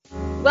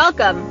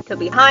Welcome to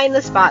Behind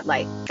the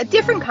Spotlight, a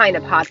different kind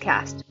of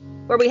podcast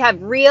where we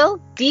have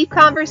real, deep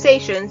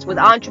conversations with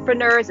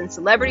entrepreneurs and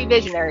celebrity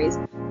visionaries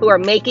who are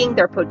making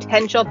their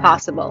potential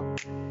possible.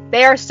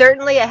 They are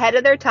certainly ahead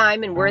of their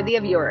time and worthy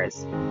of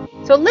yours.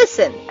 So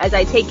listen as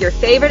I take your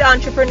favorite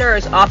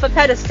entrepreneurs off a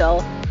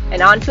pedestal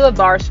and onto a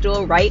bar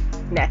stool right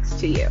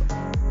next to you.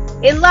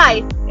 In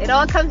life, it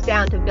all comes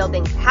down to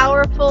building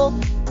powerful,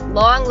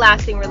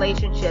 long-lasting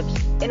relationships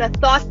in a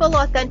thoughtful,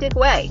 authentic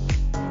way.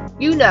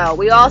 You know,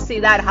 we all see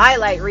that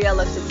highlight reel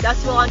of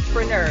successful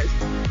entrepreneurs,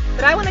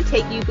 but I want to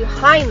take you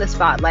behind the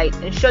spotlight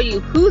and show you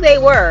who they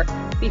were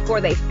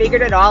before they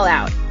figured it all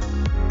out.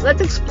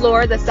 Let's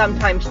explore the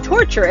sometimes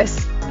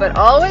torturous, but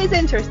always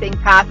interesting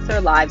paths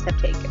their lives have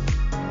taken.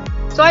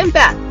 So I'm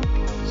Beth,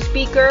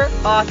 speaker,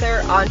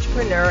 author,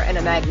 entrepreneur, and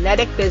a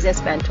magnetic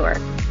business mentor.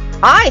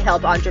 I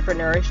help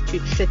entrepreneurs to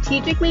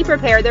strategically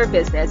prepare their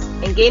business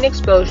and gain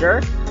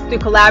exposure through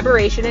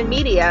collaboration and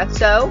media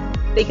so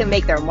they can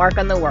make their mark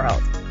on the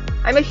world.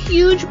 I'm a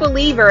huge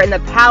believer in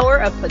the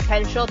power of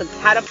potential to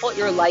catapult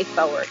your life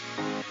forward.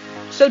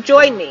 So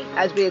join me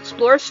as we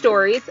explore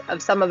stories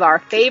of some of our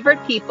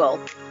favorite people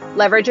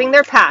leveraging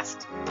their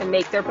past to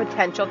make their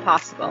potential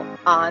possible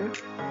on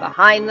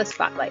Behind the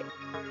Spotlight.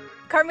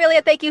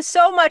 Carmelia, thank you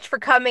so much for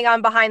coming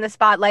on Behind the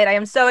Spotlight. I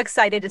am so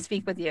excited to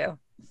speak with you.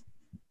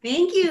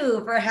 Thank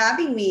you for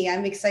having me.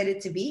 I'm excited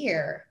to be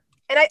here.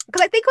 And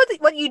because I think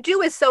what you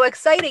do is so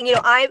exciting. You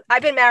know,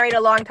 I've been married a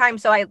long time,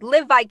 so I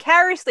live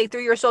vicariously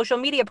through your social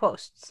media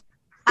posts.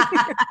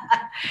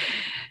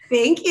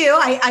 Thank you.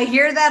 I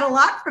hear that a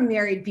lot from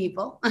married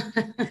people. Well,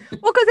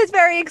 because it's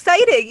very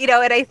exciting, you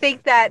know, and I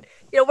think that,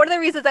 you know, one of the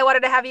reasons I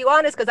wanted to have you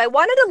on is because I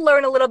wanted to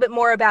learn a little bit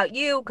more about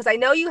you, because I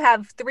know you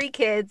have 3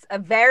 kids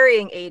of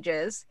varying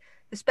ages,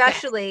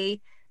 especially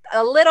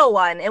a little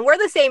one, and we're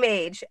the same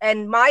age.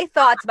 And my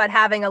thoughts about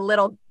having a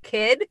little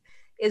kid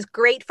is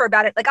great for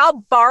about it. Like,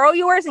 I'll borrow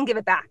yours and give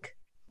it back.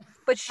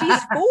 But she's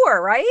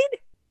 4, right?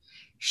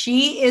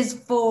 She is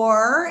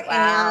 4.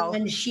 Wow.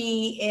 And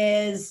she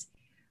is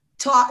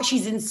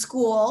she's in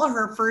school,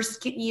 her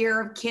first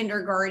year of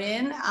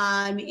kindergarten.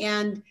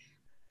 And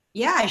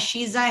yeah,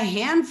 she's a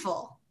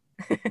handful.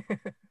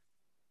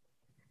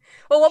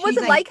 Well, what was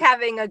it like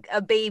having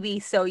a baby?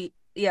 So,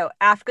 you know,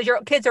 after, because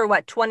your kids are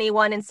what,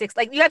 21 and 6,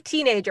 like you have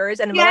teenagers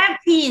and I have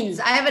teens.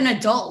 I have an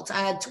adult.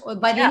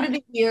 By the end of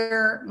the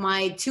year,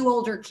 my 2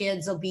 older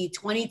kids will be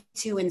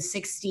 22 and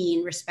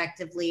 16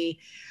 respectively.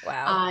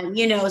 Wow.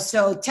 You know,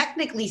 so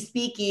technically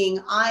speaking,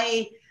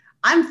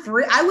 I'm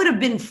free. I would have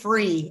been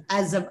free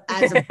as a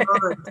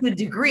bird to a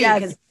degree,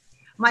 because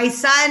my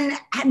son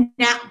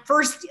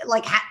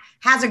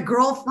has a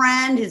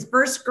girlfriend, his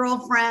first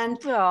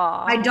girlfriend.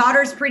 Aww. My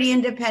daughter's pretty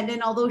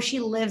independent, although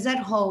she lives at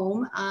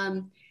home.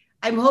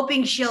 I'm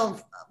hoping she'll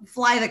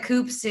fly the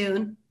coop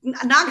soon.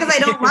 Not because I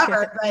don't love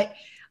her, but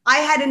I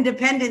had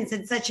independence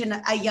at such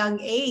a young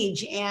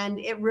age. And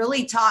it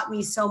really taught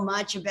me so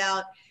much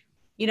about,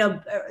 you know,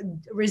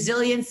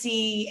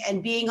 resiliency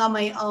and being on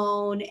my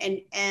own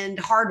and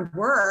hard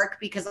work,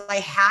 because I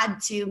had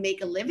to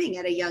make a living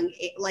at a young,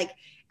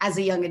 as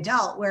a young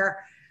adult,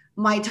 where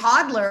my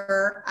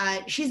toddler,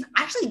 she's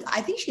actually,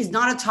 I think she's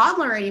not a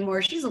toddler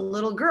anymore. She's a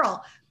little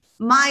girl.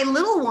 My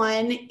little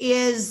one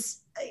is,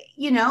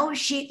 you know,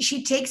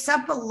 she takes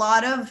up a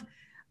lot of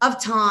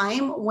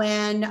time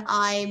when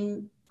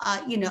I'm,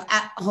 you know,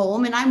 at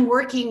home and I'm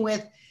working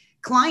with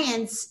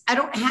clients. I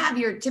don't have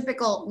your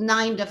typical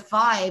 9 to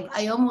 5.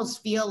 I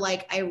almost feel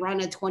like I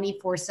run a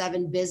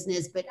 24/7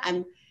 business, but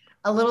I'm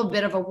a little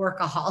bit of a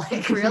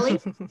workaholic, really.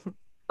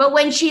 But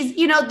when she's,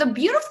 you know, the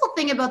beautiful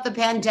thing about the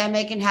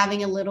pandemic and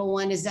having a little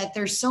one is that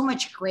there's so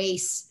much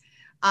grace,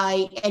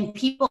 and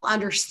people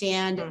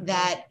understand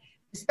that,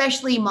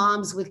 especially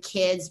moms with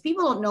kids,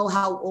 people don't know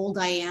how old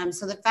I am.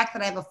 So the fact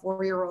that I have a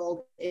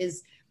 4-year-old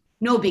is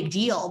no big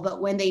deal. But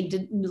when they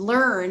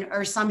learn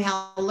or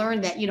somehow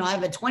learn that, you know, I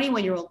have a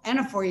 21-year-old and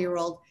a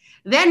 4-year-old,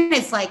 then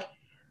it's like,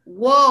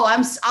 whoa,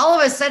 I'm all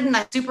of a sudden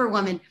a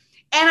superwoman.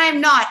 And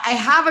I'm not. I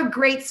have a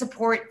great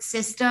support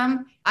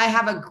system. I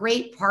have a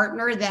great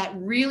partner that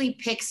really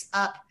picks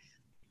up,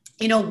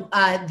 you know,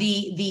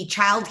 the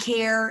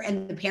childcare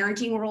and the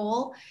parenting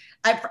role.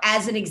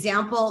 As an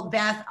example,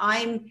 Beth,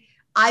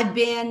 I've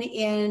been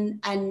in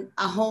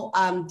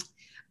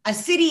a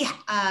city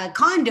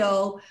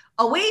condo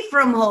away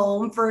from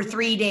home for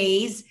 3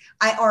 days.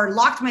 I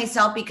locked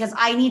myself because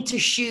I need to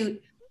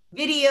shoot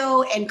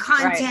video and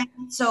content.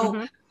 Right.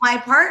 So my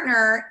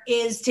partner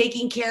is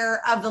taking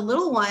care of the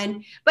little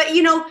one, but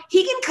you know,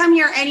 he can come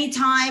here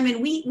anytime,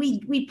 and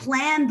we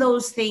plan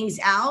those things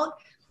out.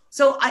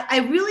 So I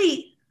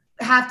really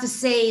have to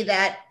say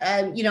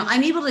that, you know,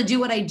 I'm able to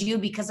do what I do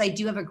because I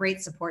do have a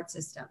great support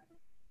system.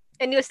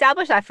 And you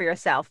establish that for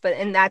yourself,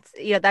 and that's,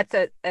 you know, that's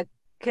a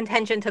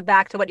contention to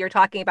back to what you're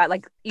talking about.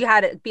 Like, you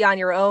had to be on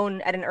your own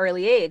at an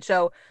early age.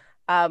 So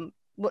I'd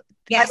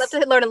love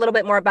to learn a little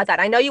bit more about that.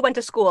 I know you went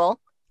to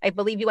school. I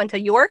believe you went to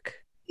York.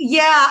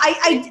 Yeah,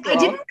 I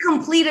didn't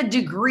complete a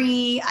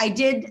degree. I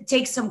did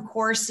take some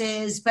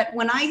courses, but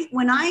when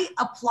I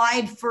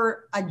applied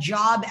for a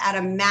job at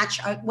a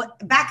match,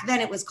 back then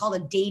it was called a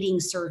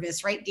dating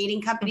service, right?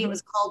 Dating company. It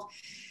was called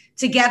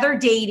Together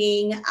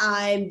Dating.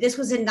 This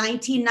was in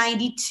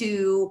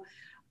 1992.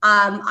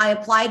 I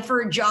applied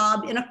for a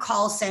job in a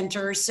call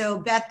center. So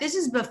Beth, this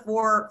is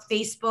before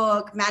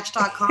Facebook,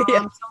 Match.com,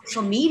 Yeah.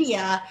 social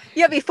media.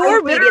 Yeah,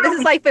 before media. This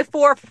is like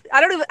before.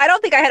 I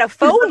don't think I had a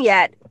phone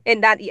yet in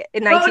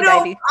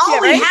 1990. No, all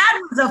Yeah, we right? had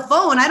was a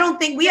phone. I don't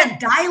think we had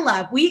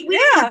dial-up. We didn't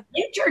Yeah. have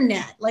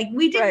internet. Like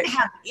we didn't Right.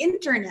 have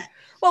internet.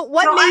 Well,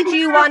 what So made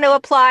you want to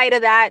apply to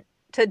that,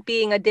 to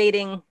being a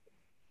dating?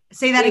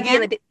 Say that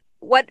again.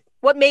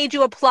 What made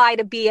you apply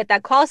to be at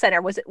that call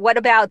center? What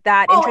about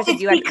that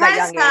interested you at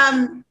that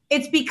young age?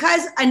 It's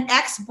because an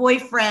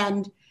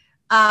ex-boyfriend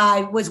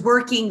was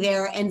working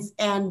there,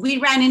 and we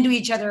ran into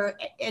each other.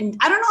 And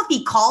I don't know if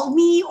he called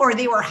me or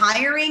they were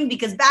hiring,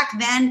 because back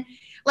then,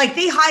 like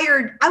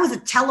I was a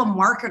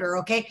telemarketer.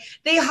 Okay,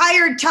 they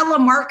hired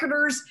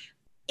telemarketers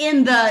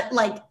in the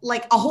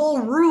like a whole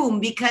room,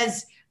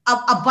 because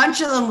a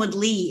bunch of them would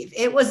leave.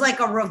 It was like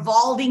a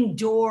revolving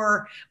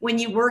door when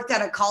you worked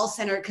at a call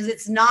center, because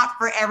it's not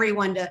for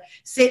everyone to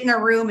sit in a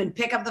room and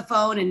pick up the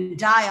phone and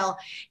dial.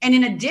 And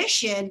in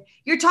addition,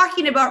 you're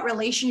talking about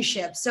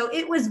relationships. So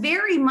it was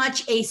very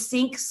much a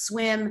sink,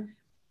 swim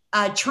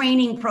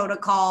training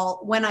protocol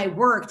when I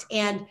worked.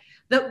 And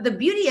the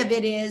beauty of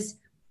it is,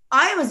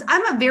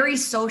 I'm a very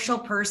social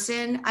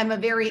person. I'm a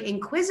very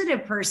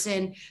inquisitive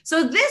person.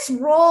 So this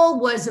role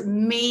was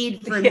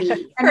made for me.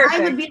 And perfect. I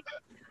would be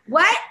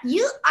like,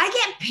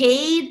 I get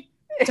paid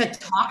to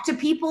talk to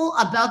people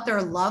about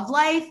their love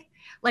life?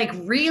 Like,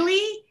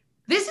 really?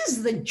 This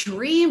is the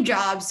dream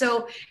job.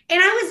 So,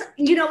 and I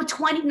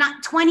was,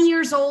 not 20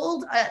 years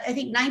old, I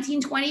think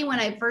 19, 20 when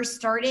I first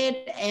started.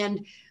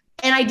 And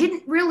I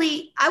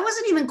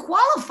wasn't even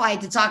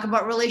qualified to talk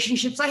about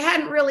relationships. I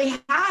hadn't really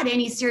had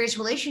any serious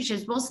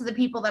relationships. Most of the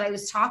people that I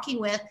was talking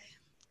with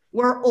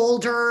were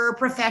older,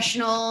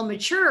 professional,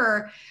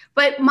 mature.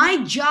 But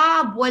my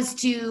job was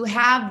to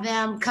have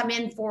them come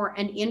in for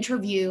an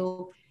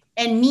interview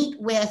and meet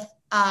with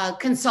a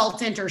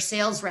consultant or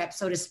sales rep,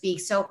 so to speak.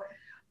 So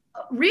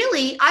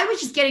really, I was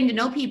just getting to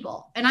know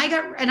people. And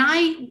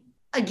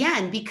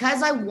again,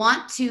 because I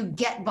want to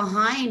get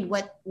behind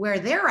where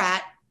they're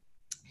at,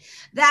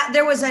 that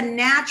there was a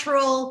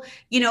natural,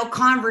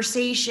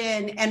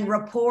 conversation and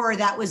rapport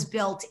that was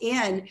built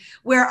in,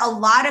 where a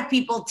lot of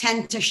people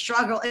tend to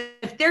struggle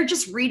if they're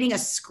just reading a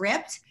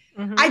script.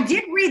 Mm-hmm. I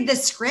did read the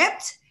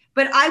script,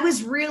 but I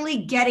was really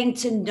getting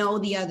to know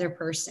the other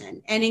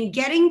person. And in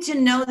getting to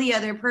know the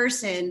other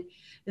person,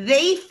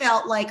 they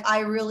felt like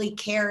I really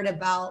cared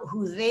about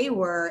who they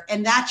were.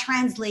 And that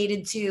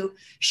translated to,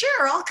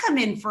 sure, I'll come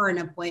in for an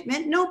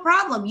appointment. No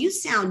problem. You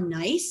sound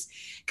nice.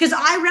 Because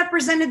I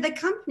represented the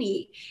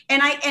company.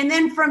 And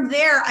then from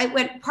there, I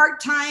went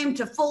part-time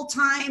to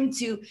full-time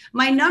to,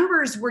 my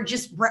numbers were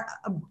just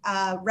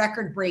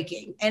record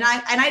breaking. And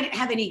I didn't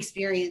have any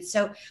experience.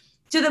 So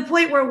to the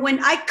point where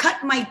when I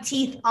cut my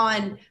teeth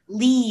on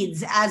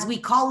leads, as we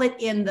call it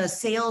in the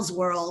sales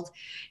world,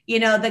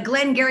 the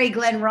Glengarry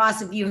Glen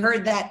Ross, if you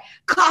heard that,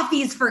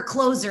 coffee is for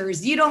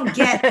closers. You don't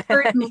get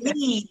certain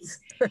leads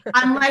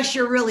unless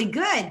you're really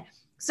good.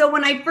 So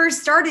when I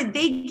first started,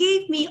 they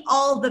gave me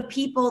all the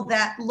people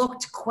that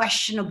looked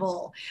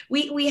questionable.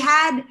 We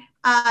had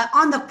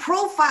on the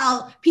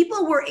profile,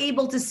 people were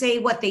able to say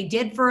what they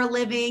did for a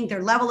living,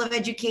 their level of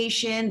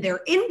education,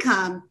 their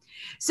income.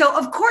 So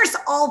of course,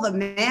 all the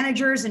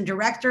managers and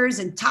directors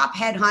and top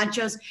head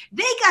honchos,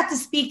 they got to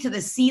speak to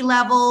the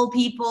C-level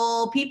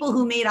people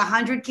who made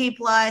 100K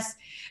plus.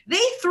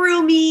 They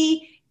threw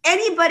me.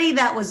 Anybody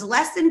that was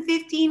less than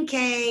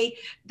 15K,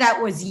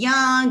 that was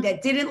young,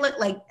 that didn't look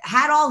like,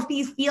 had all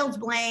these fields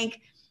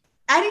blank,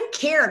 I didn't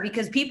care,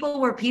 because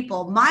people were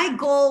people. My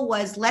goal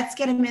was, let's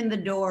get them in the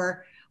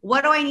door.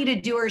 What do I need to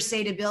do or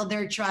say to build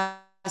their trust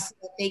so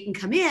that they can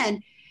come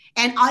in?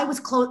 And I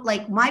was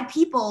my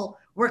people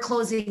were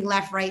closing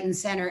left, right, and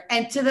center.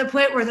 And to the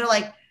point where they're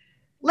like,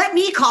 let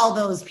me call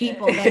those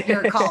people that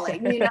you're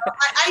calling.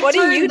 I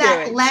turned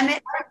that lemon.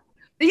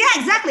 Yeah,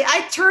 exactly.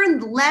 I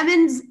turned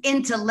lemons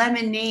into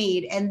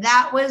lemonade. And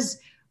that was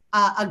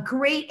a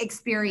great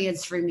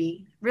experience for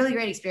me. Really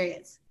great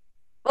experience.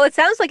 Well, it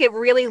sounds like it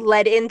really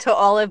led into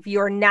all of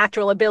your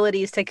natural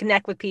abilities to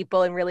connect with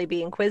people and really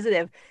be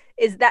inquisitive.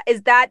 Is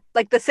that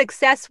like the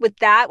success with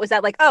that? Was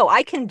that like, oh,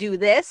 I can do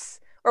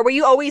this? Or were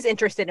you always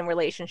interested in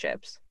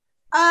relationships?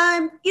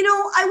 I'm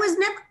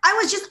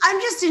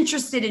just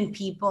interested in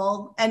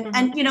people. And, mm-hmm.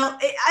 And,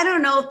 I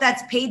don't know if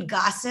that's paid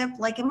gossip.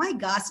 Like, am I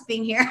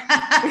gossiping here?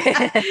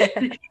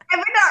 But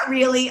not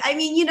really. I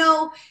mean,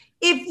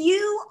 if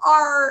you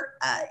are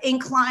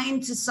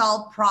inclined to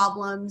solve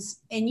problems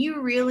and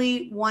you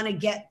really want to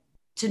get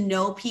to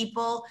know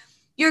people,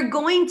 you're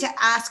going to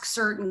ask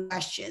certain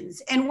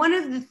questions. And one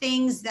of the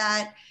things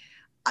that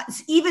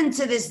even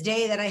to this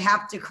day that I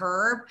have to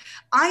curb,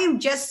 I am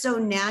just so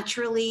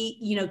naturally,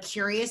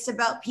 curious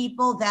about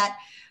people that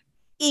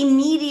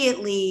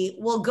immediately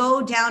will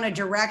go down a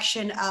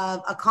direction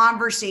of a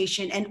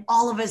conversation, and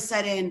all of a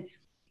sudden,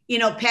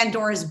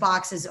 Pandora's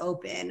box is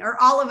open, or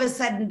all of a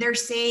sudden they're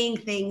saying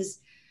things,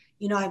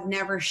 I've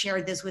never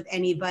shared this with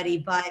anybody,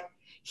 but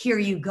here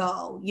you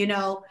go.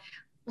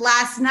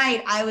 Last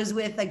night I was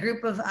with a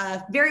group of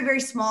a very,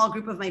 very small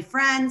group of my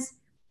friends,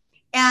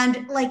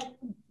 and like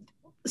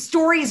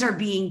stories are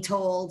being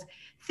told,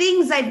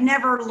 things I've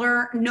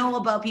never know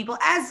about people,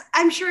 as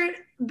I'm sure,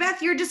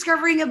 Beth, you're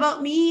discovering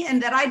about me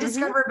and that I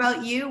discover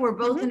about you. We're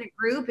both in a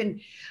group.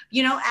 And,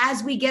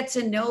 as we get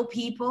to know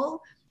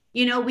people,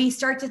 we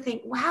start to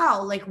think,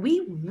 wow, like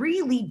we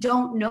really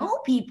don't know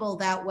people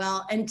that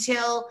well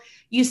until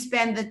you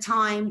spend the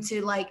time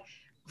to like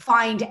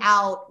find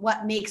out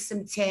what makes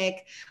them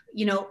tick,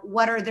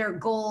 what are their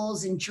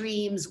goals and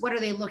dreams, what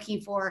are they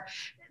looking for.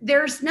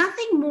 There's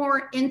nothing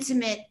more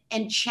intimate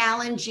and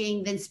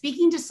challenging than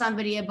speaking to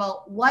somebody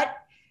about what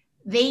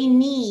they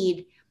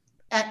need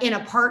in a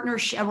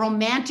partnership, a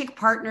romantic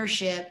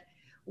partnership,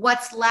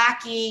 what's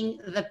lacking,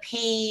 the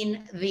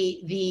pain,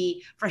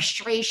 the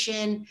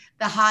frustration,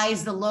 the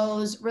highs, the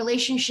lows.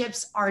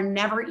 Relationships are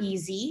never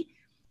easy.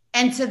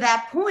 And to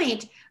that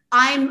point,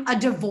 I'm a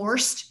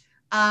divorced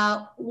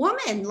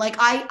woman. Like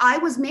I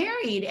was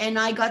married and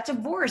I got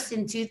divorced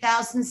in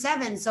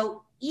 2007.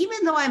 So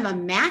even though I'm a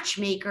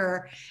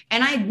matchmaker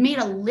and I made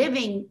a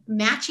living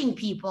matching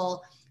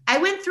people, I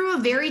went through a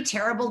very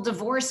terrible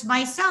divorce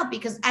myself,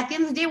 because at the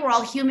end of the day, we're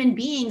all human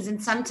beings. And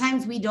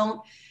sometimes we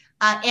don't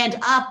end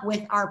up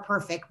with our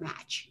perfect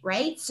match.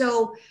 Right.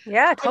 So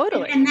yeah,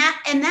 totally. And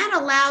that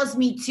allows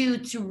me to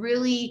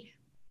really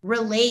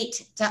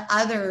relate to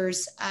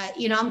others.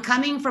 I'm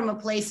coming from a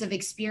place of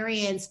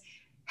experience,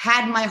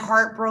 had my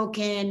heart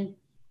broken.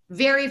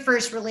 Very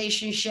first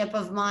relationship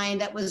of mine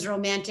that was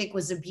romantic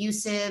was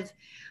abusive.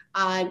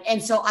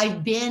 And so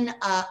I've been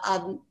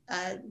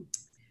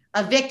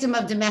a victim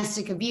of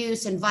domestic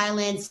abuse and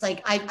violence.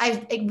 Like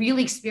I've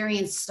really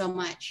experienced so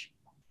much.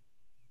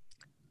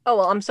 Oh,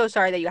 well, I'm so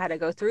sorry that you had to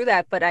go through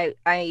that, but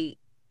I've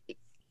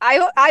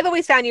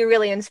always found you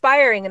really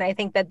inspiring. And I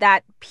think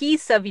that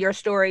piece of your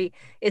story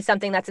is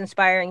something that's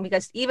inspiring,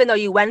 because even though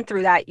you went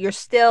through that, you're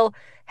still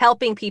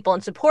helping people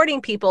and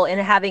supporting people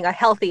and having a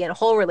healthy and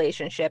whole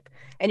relationship.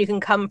 And you can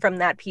come from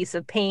that piece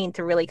of pain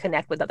to really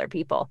connect with other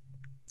people.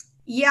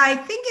 Yeah, I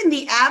think in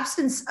the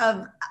absence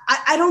of,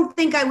 I don't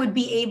think I would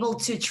be able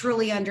to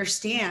truly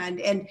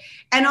understand. And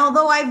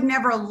although I've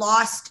never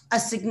lost a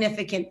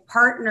significant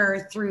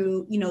partner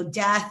through,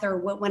 death, or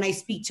when I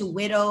speak to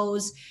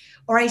widows,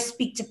 or I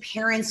speak to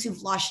parents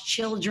who've lost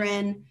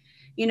children,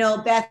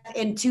 Beth,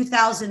 in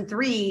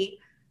 2003,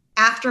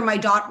 after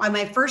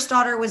my first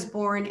daughter was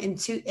born in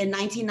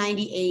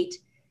 1998,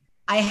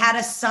 I had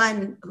a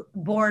son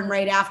born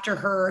right after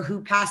her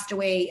who passed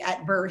away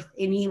at birth,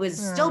 and he was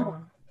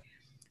stillborn.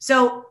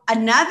 So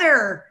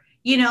another,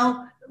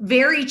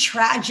 very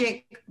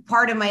tragic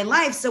part of my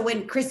life. So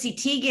when Chrissy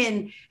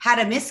Teigen had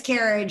a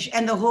miscarriage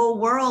and the whole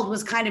world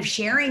was kind of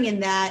sharing in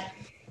that,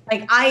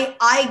 like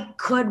I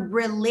could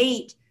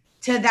relate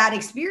to that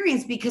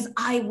experience because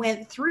I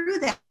went through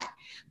that.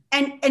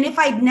 And if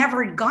I'd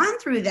never gone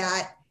through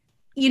that,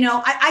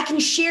 I can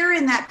share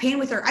in that pain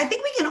with her. I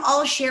think we can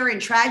all share in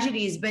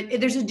tragedies,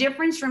 but there's a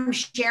difference from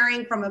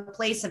sharing from a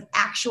place of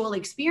actual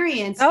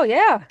experience. Oh,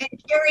 yeah.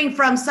 And sharing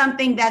from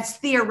something that's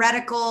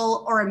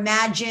theoretical or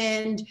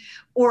imagined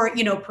or,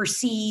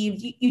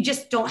 perceived. You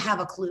just don't have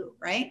a clue,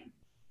 right?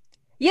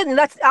 Yeah, and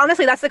that's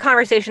the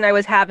conversation I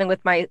was having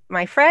with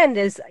my friend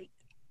is,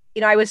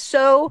 I was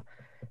so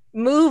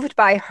moved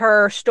by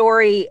her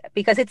story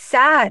because it's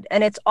sad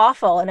and it's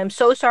awful. And I'm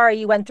so sorry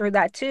you went through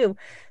that too.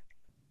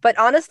 But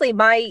honestly,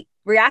 my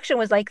reaction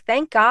was like,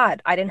 thank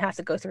God I didn't have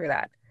to go through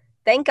that.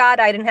 Thank God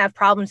I didn't have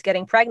problems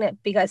getting pregnant,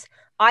 because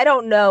I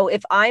don't know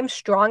if I'm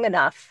strong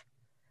enough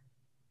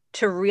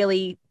to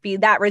really be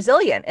that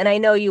resilient. And I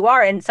know you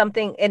are. And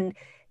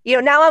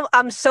now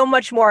I'm so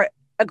much more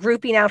a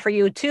groupie now for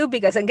you too,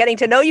 because I'm getting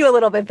to know you a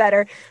little bit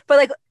better. But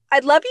like,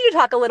 I'd love you to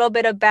talk a little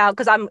bit about,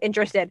 because I'm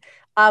interested,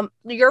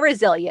 your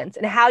resilience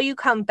and how you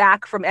come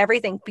back from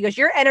everything, because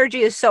your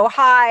energy is so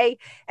high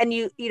and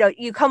you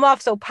come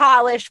off so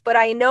polished, but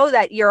I know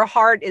that your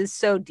heart is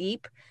so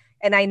deep.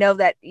 And I know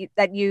that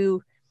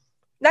you,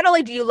 not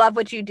only do you love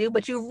what you do,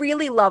 but you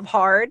really love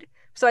hard.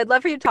 So I'd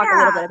love for you to talk a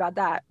little bit about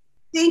that.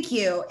 Thank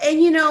you. And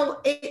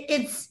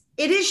it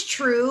is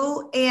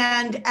true.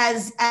 And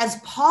as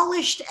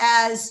polished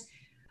as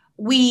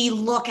we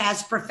look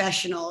as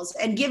professionals,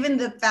 and given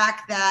the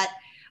fact that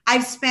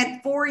I've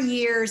spent more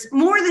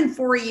than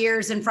 4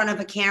 years in front of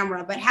a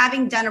camera, but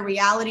having done a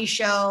reality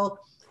show,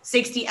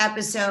 60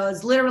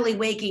 episodes, literally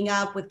waking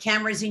up with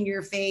cameras in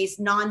your face,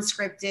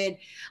 non-scripted,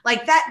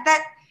 like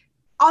that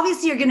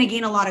obviously you're going to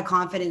gain a lot of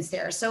confidence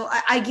there. So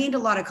I gained a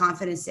lot of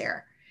confidence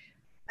there.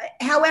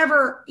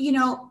 However,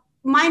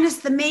 minus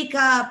the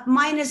makeup,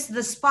 minus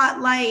the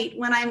spotlight,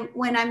 when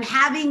I'm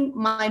having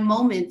my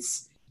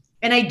moments,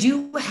 and I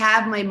do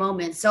have my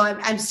moments. So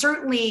I'm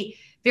certainly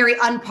very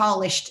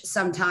unpolished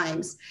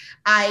sometimes.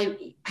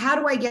 How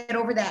do I get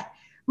over that?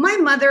 My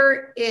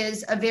mother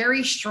is a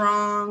very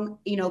strong,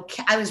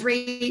 I was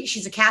raised,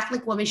 she's a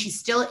Catholic woman. She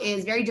still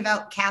is very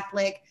devout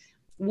Catholic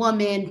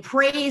woman,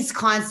 prays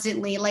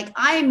constantly. Like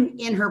I'm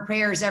in her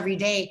prayers every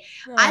day.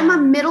 I'm a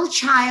middle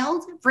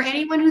child. For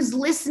anyone who's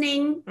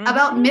listening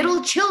about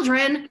middle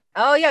children.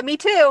 Oh yeah, me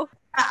too.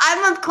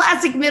 I'm a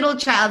classic middle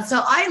child.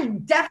 So I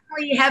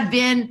definitely have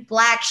been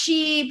black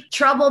sheep,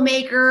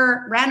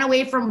 troublemaker, ran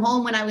away from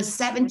home when I was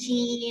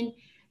 17,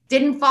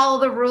 didn't follow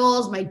the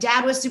rules. My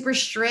dad was super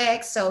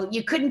strict. So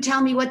you couldn't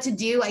tell me what to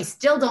do. I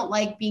still don't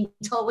like being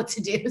told what to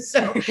do.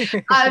 So,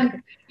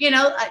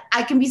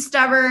 I can be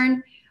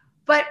stubborn,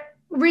 but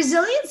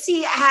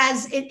resiliency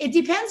it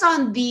depends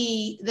on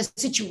the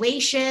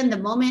situation, the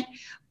moment.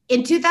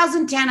 In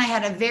 2010, I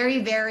had a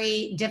very,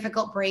 very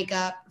difficult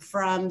breakup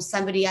from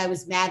somebody I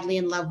was madly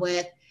in love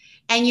with.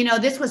 And,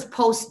 this was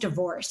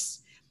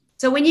post-divorce.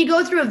 So when you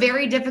go through a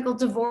very difficult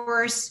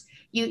divorce,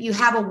 you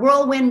have a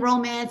whirlwind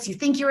romance, you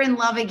think you're in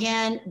love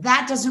again,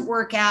 that doesn't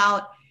work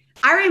out.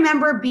 I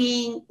remember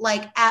being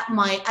like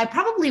I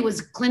probably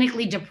was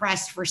clinically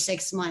depressed for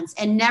 6 months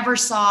and never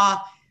saw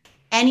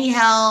any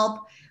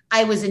help.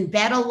 I was in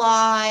bed a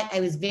lot. I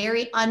was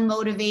very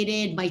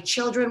unmotivated. My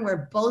children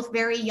were both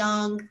very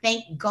young.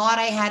 Thank God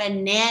I had a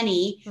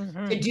nanny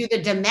to do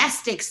the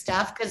domestic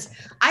stuff, because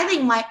I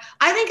think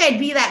I'd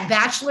be that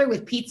bachelor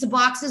with pizza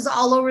boxes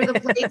all over the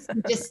place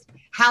and just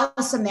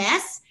house a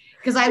mess,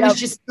 because I was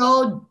just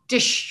so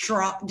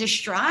distraught.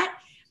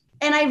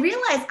 And I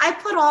realized I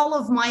put all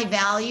of my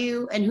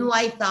value and who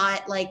I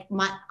thought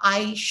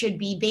I should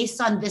be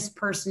based on this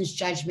person's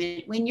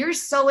judgment. When you're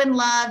so in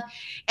love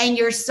and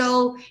you're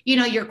so,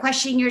 you're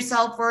questioning your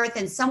self-worth,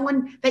 and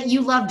someone that you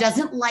love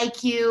doesn't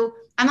like you.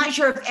 I'm not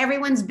sure if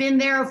everyone's been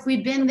there, if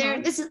we've been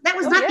there. That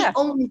was not the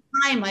only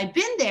time I'd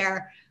been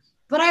there.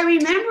 But I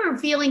remember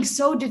feeling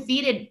so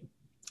defeated,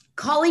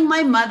 calling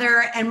my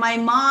mother, and my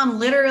mom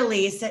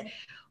literally said,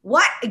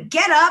 "What?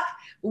 Get up.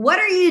 What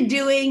are you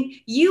doing?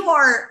 You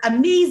are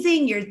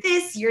amazing. You're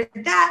this, you're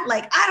that.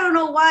 Like, I don't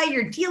know why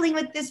you're dealing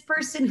with this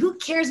person. Who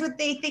cares what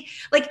they think?"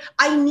 Like,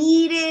 I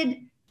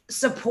needed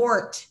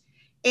support.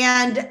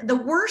 And the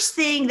worst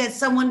thing that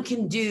someone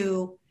can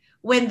do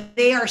when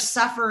they are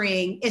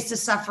suffering is to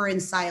suffer in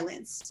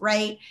silence,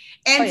 right?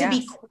 And to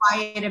be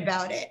quiet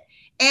about it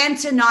and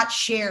to not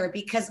share,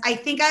 because I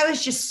think I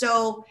was just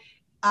so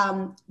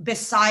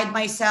beside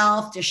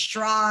myself,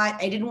 distraught.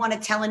 I didn't want to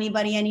tell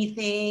anybody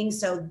anything.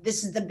 So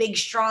this is the big,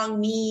 strong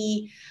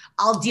me.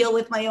 I'll deal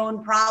with my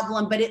own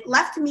problem. But it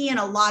left me in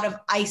a lot of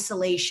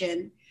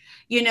isolation,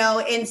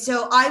 and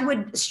so I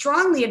would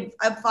strongly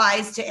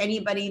advise to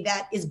anybody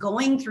that is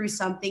going through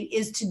something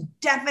is to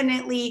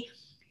definitely,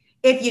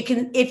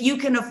 if you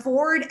can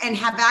afford and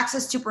have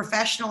access to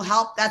professional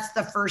help, that's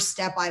the first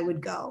step I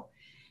would go.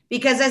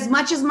 Because as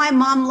much as my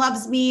mom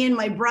loves me and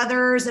my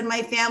brothers and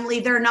my family,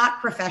 they're not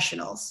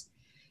professionals.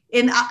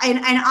 And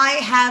I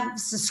have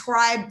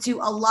subscribed to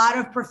a lot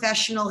of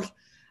professional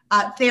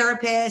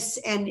therapists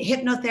and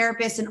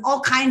hypnotherapists and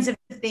all kinds of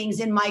things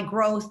in my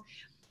growth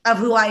of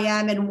who I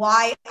am and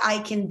why I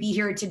can be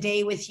here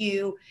today with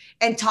you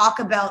and talk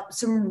about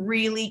some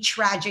really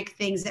tragic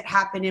things that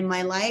happened in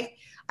my life.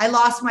 I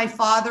lost my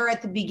father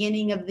at the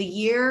beginning of the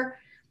year.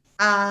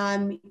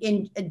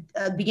 In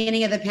the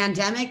beginning of the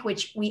pandemic,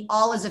 which we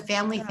all as a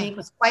family think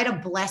was quite a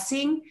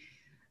blessing.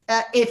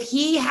 If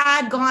he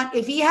had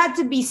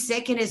to be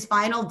sick in his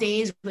final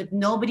days with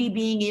nobody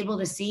being able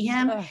to see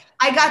him,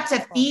 I got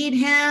to feed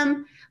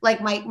him. Like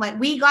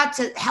we got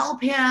to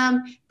help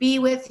him, be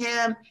with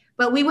him,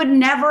 but we would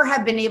never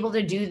have been able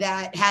to do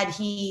that had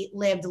he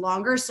lived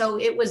longer. So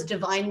it was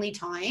divinely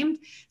timed.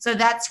 So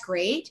that's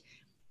great.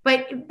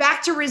 But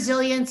back to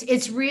resilience,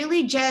 it's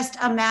really just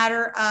a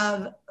matter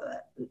of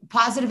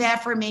positive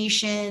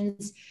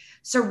affirmations,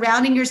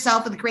 surrounding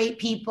yourself with great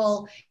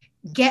people,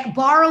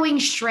 borrowing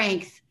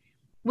strength.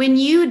 When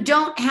you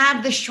don't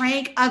have the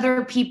strength,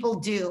 other people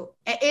do.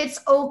 It's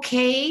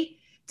okay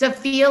to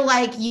feel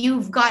like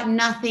you've got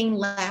nothing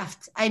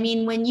left. I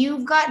mean, when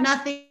you've got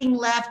nothing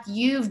left,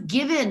 you've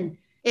given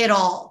it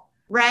all,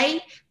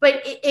 right?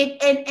 But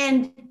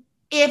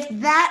if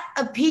that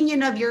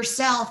opinion of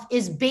yourself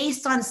is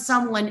based on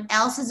someone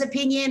else's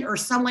opinion or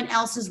someone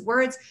else's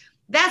words,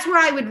 that's where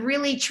I would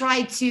really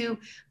try to,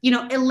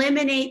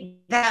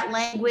 eliminate that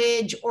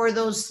language or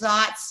those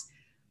thoughts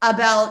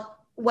about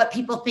what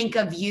people think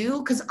of you.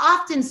 Because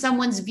often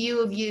someone's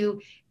view of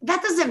you,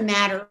 that doesn't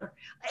matter.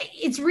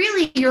 It's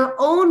really your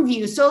own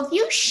view. So if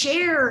you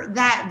share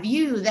that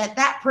view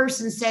that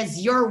person says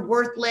you're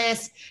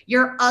worthless,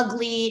 you're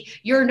ugly,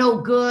 you're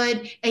no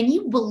good, and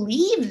you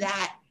believe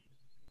that,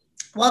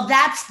 well,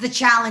 that's the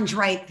challenge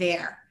right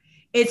there.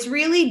 It's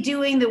really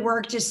doing the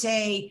work to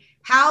say,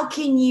 how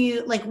can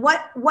you,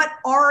 what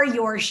are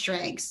your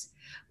strengths?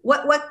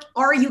 What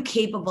are you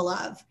capable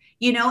of?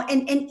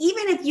 And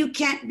even if you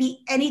can't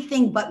be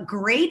anything but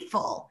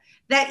grateful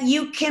that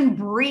you can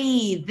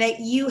breathe, that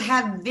you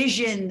have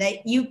vision,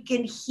 that you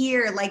can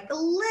hear, like the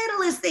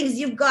littlest things,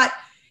 you've got,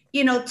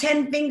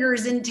 10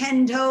 fingers and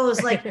 10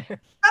 toes. Like some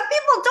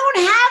people don't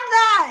have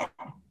that.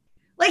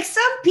 Like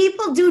some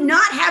people do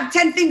not have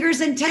 10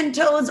 fingers and 10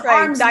 toes,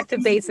 arms. Back to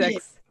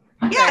basics.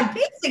 Yeah,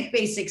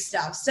 basic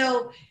stuff.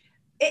 So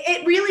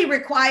it really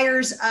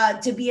requires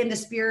to be in the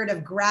spirit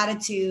of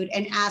gratitude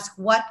and ask,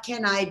 what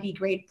can I be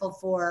grateful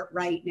for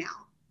right now?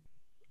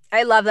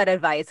 I love that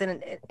advice.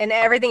 And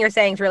everything you're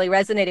saying is really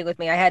resonating with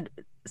me. I had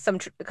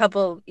a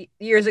couple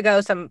years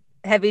ago, some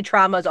heavy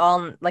traumas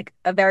all in like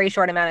a very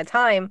short amount of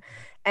time.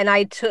 And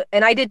I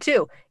did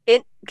too.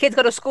 Kids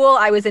go to school.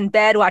 I was in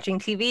bed watching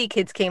TV.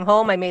 Kids came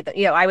home. I made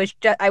I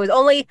was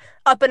only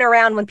up and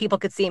around when people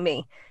could see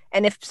me.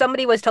 And if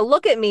somebody was to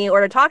look at me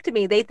or to talk to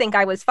me, they think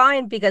I was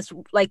fine because,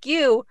 like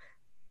you,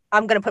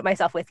 I'm going to put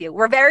myself with you.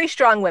 We're very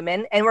strong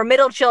women, and we're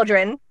middle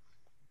children,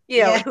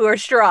 who are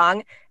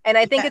strong. And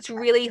I think it's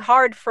really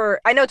hard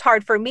I know it's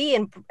hard for me,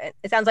 and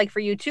it sounds like for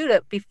you too,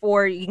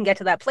 before you can get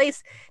to that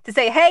place, to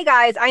say, hey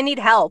guys, I need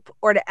help,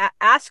 or to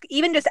ask,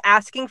 even just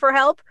asking for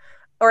help,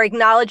 or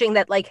acknowledging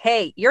that, like,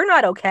 hey, you're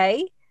not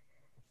okay.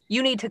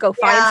 You need to go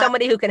find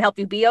somebody who can help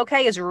you be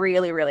okay is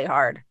really, really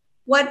hard.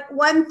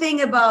 One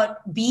thing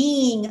about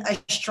being a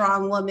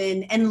strong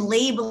woman and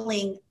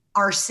labeling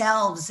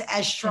ourselves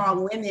as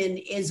strong women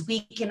is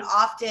we can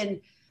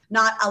often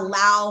not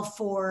allow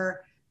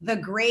for the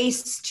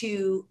grace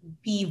to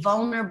be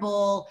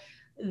vulnerable,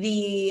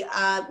 to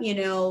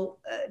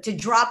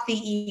drop the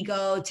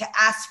ego, to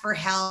ask for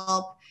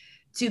help,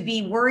 to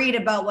be worried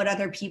about what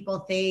other people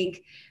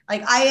think.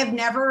 Like, I have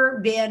never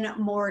been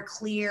more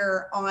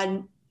clear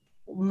on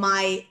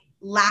my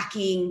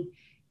lacking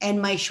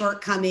and my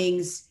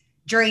shortcomings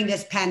during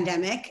this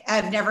pandemic.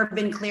 I've never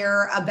been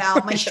clearer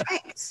about my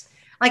strengths.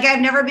 Like, I've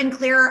never been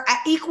clearer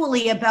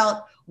equally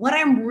about what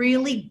I'm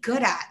really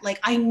good at. Like,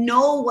 I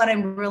know what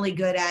I'm really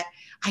good at.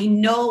 I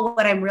know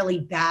what I'm really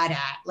bad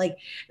at. Like,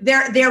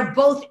 they're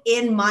both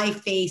in my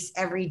face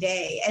every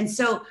day. And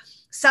so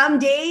some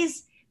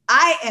days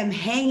I am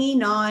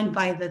hanging on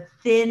by the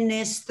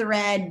thinnest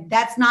thread.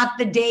 That's not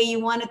the day you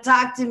want to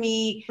talk to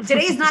me.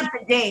 Today's not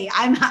the day.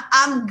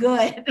 I'm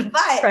good.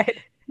 But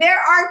there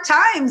are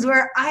times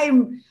where I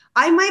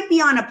might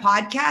be on a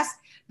podcast.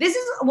 This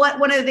is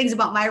one of the things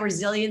about my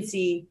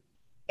resiliency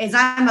is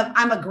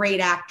I'm a great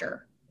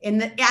actor.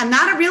 I'm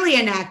not really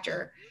an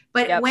actor,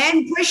 but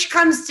when push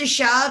comes to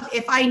shove,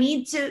 if I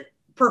need to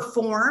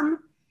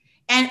perform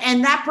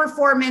and that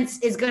performance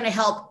is going to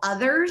help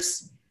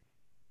others,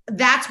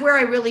 that's where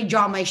I really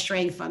draw my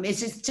strength from. It's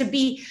just to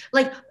be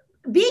like,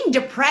 being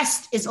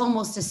depressed is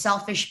almost a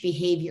selfish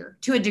behavior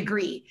to a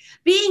degree.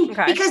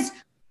 Because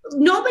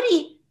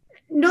nobody,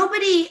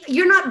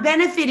 you're not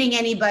benefiting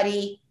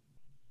anybody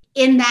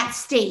in that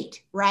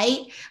state,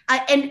 right?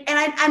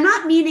 I'm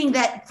not meaning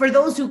that for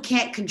those who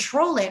can't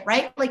control it,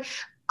 right? Like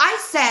I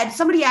said,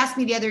 somebody asked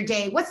me the other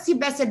day, what's the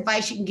best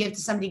advice you can give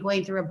to somebody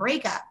going through a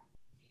breakup?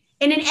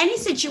 And in any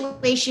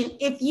situation,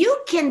 if you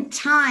can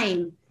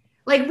time,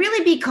 like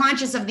really be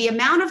conscious of the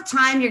amount of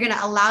time you're going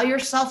to allow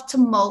yourself to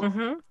mope,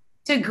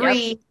 to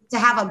grieve, to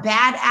have a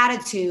bad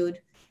attitude,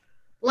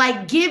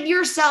 like give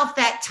yourself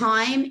that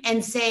time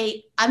and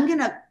say, I'm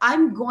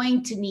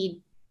going to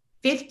need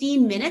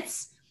 15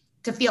 minutes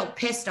to feel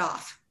pissed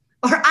off,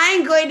 or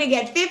I'm going to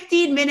get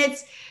 15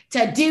 minutes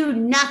to do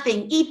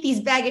nothing, eat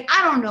these baggage.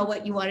 I don't know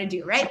what you want to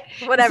do, right?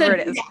 Whatever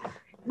it is.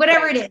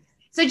 Whatever it is.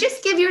 So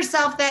just give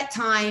yourself that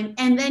time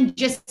and then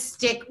just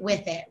stick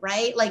with it,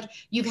 right? Like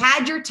you've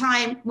had your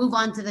time, move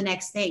on to the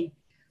next thing.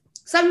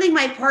 Something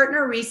my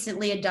partner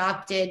recently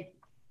adopted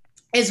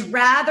is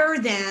rather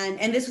than,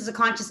 and this was a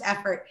conscious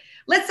effort,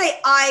 let's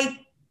say I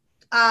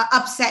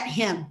upset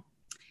him.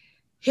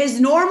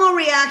 His normal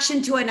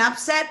reaction to an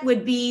upset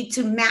would be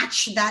to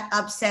match that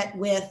upset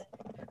with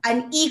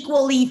an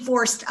equally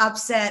forced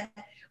upset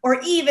or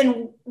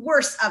even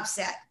worse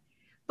upset.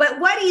 But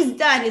what he's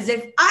done is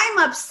if I'm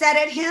upset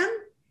at him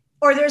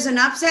or there's an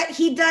upset,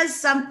 he does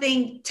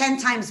something 10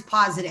 times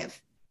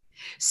positive.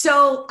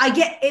 So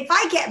if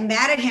I get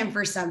mad at him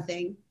for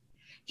something,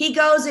 he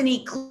goes and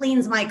he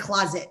cleans my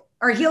closet,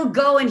 or he'll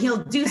go and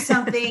he'll do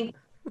something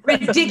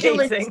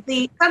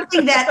ridiculously,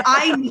 something that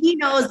he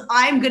knows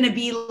I'm going to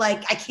be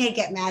like, I can't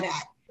get mad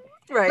at.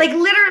 Right. Like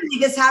literally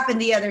this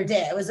happened the other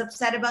day. I was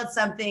upset about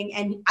something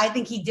and I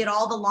think he did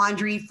all the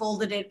laundry,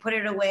 folded it, put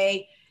it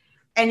away.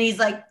 And he's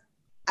like,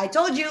 I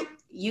told you,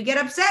 you get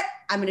upset,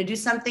 I'm going to do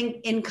something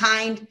in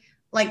kind,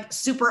 like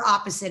super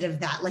opposite of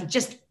that, like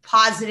just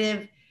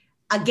positive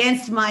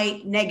against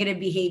my negative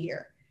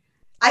behavior.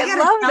 I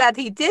love that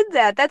he did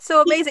that. That's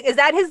so amazing. Is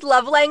that his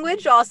love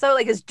language also?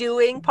 Like is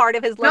doing part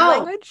of his love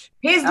language?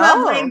 His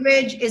love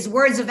language is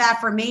words of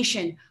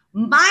affirmation.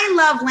 My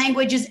love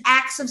language is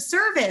acts of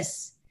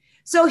service.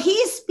 So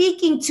he's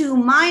speaking to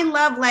my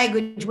love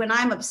language when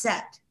I'm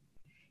upset.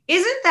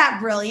 Isn't that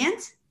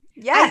brilliant?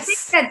 Yes.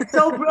 I think that's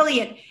so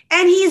brilliant.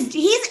 And he's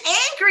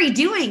angry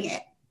doing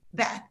it,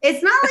 Beth.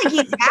 It's not like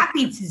he's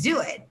happy to do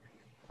it,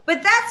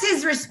 but that's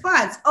his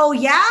response. Oh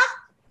yeah?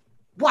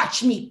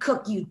 Watch me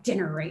cook you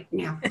dinner right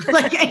now.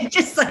 Like it's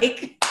just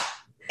like,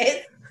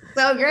 it's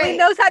so great. He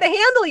knows how to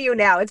handle you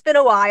now. It's been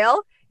a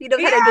while. He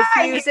knows how to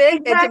diffuse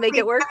it and to make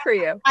it work for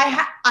you.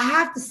 I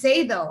have to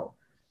say though,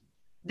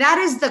 that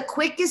is the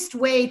quickest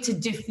way to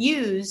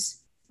diffuse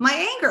my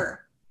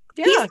anger.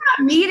 Yeah. He's not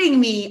meeting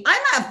me.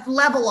 I'm at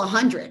level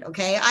 100.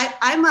 Okay.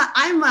 I'm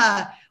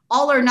a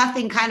all or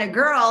nothing kind of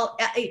girl.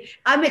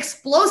 I'm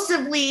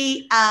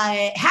explosively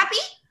happy,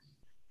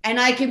 and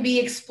I can be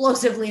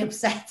explosively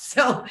upset.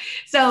 So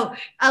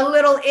a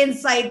little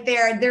insight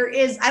there. There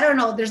is, I don't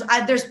know,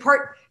 there's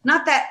part,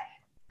 not that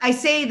I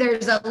say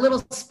there's a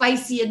little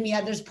spicy in me.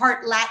 There's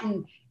part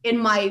Latin in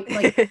my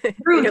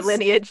roots. Your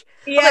lineage.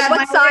 Yeah.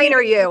 What sign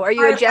are you? Are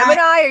you a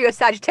Gemini? Are you a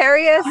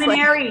Sagittarius? I'm an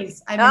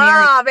Aries.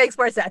 Aries. Makes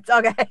more sense.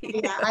 Okay.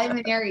 Yeah, I'm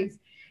an Aries.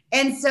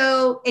 And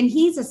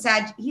he's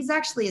he's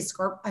actually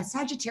a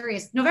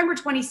Sagittarius, November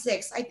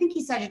 26th. I think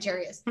he's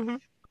Sagittarius. Mm-hmm.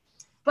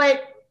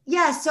 But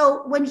yeah,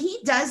 so when he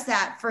does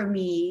that for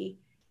me,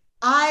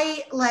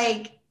 I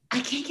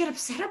can't get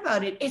upset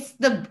about it.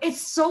 It's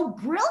so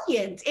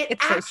brilliant.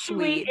 It's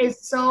actually so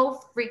is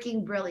so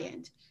freaking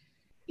brilliant.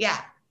 Yeah.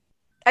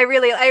 I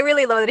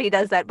really love that he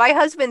does that. My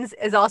husband's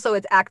is also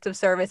its acts of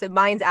service and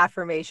mine's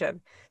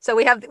affirmation. So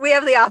we have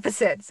the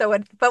opposite. So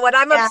when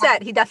I'm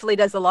upset, he definitely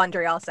does the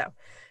laundry also.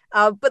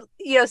 But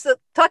so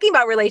talking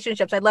about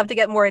relationships, I'd love to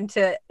get more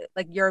into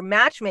like your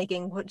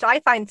matchmaking, which I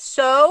find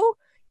so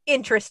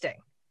interesting.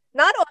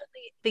 Not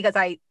only because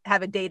I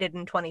haven't dated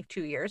in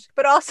 22 years,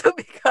 but also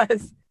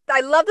because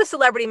I love the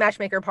celebrity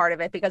matchmaker part of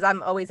it, because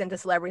I'm always into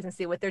celebrities and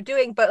see what they're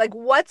doing. But like,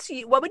 what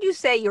would you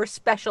say your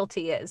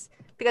specialty is?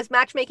 Because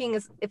matchmaking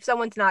is, if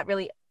someone's not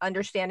really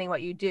understanding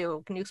what you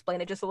do, can you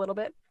explain it just a little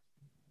bit?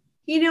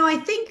 I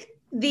think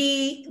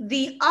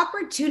the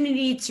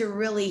opportunity to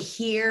really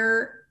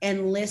hear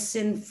and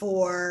listen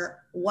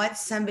for what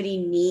somebody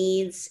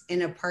needs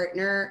in a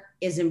partner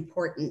is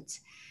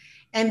important.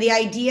 And the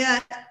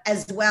idea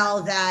as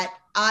well that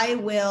I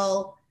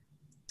will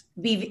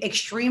be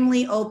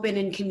extremely open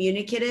and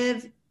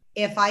communicative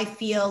if I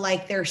feel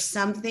like there's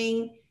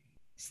something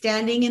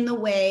standing in the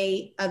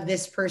way of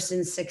this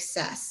person's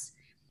success.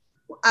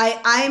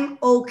 I'm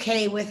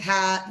okay with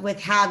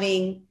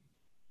having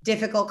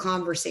difficult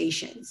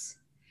conversations.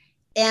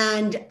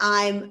 And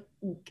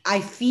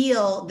I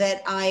feel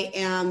that I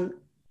am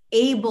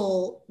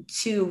able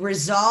to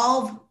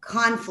resolve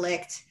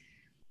conflict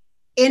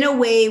in a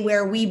way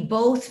where we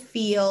both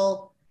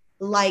feel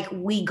like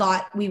we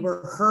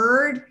were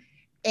heard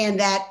and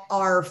that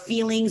our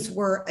feelings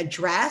were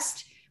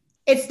addressed.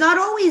 It's not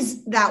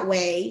always that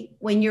way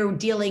when you're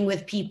dealing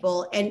with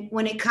people. And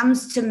when it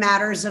comes to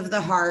matters of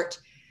the heart,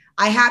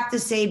 I have to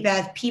say,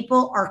 Beth,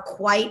 people are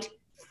quite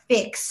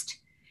fixed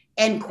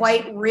and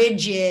quite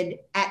rigid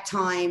at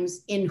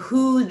times in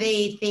who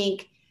they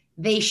think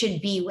they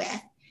should be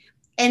with.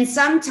 And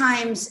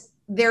sometimes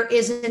there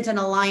isn't an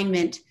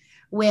alignment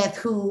with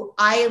who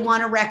I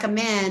want to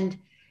recommend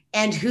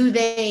and who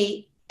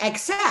they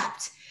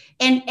accept.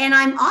 And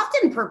I'm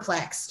often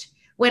perplexed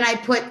when I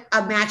put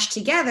a match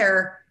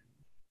together,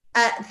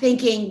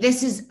 thinking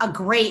this is a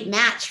great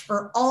match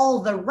for all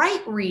the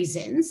right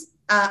reasons.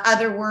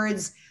 Other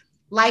words,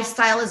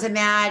 lifestyle is a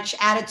match,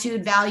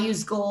 attitude,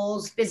 values,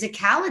 goals,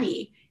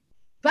 physicality.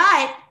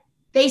 But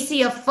they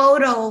see a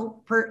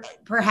photo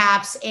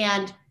perhaps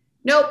and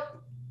nope,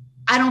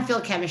 I don't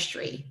feel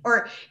chemistry.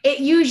 Or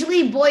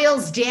it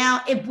boils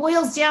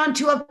down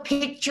to a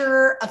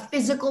picture, a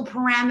physical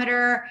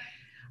parameter,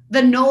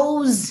 the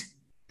nose,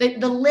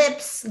 the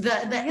lips,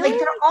 really? Like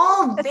they're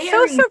all very.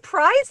 It's so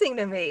surprising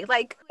to me.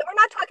 Like, we're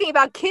not talking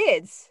about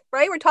kids,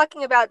 right? We're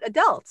talking about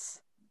adults.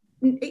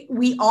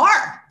 We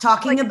are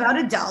talking about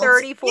adults.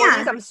 30, 40s,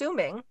 yeah. I'm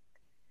assuming.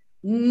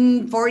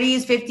 40s,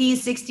 50s,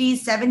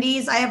 60s,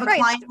 70s. I have a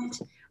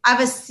client. I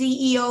have a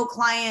CEO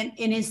client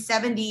in his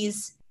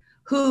 70s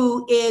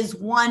who is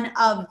one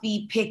of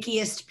the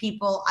pickiest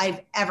people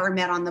I've ever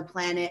met on the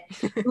planet,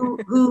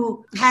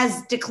 who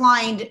has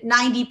declined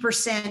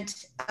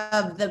 90%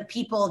 of the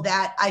people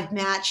that I've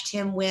matched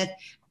him with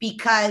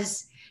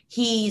because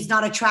he's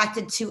not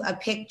attracted to a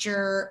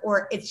picture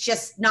or it's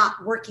just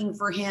not working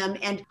for him.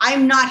 And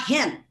I'm not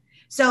him.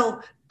 So,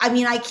 I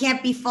mean, I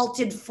can't be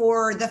faulted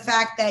for the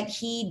fact that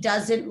he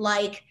doesn't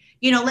like,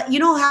 you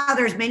know how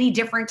there's many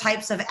different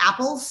types of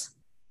apples?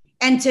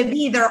 And to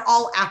me, they're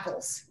all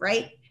apples,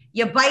 right?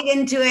 You bite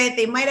into it,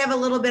 they might have a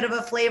little bit of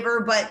a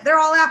flavor, but they're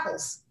all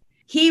apples.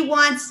 He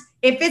wants,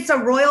 if it's a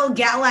Royal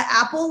Gala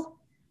apple,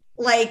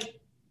 like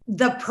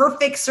the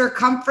perfect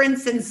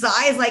circumference and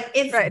size, like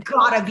it's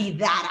gotta be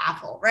that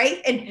apple,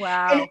 right? And,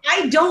 and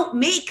I don't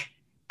make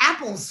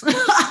apples.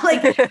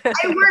 Like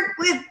I work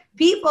with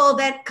people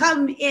that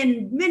come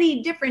in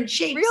many different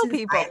shapes. Real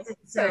people. Sizes,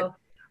 so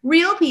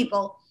real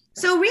people.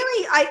 So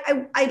really,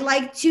 I'd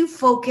like to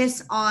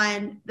focus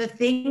on the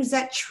things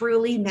that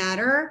truly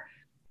matter.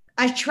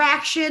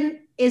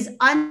 Attraction is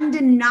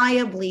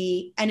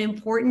undeniably an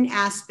important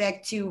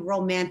aspect to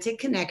romantic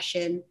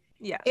connection.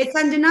 Yeah, it's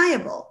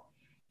undeniable.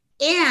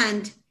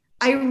 And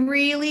I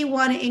really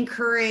want to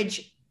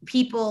encourage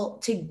people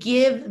to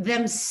give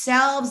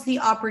themselves the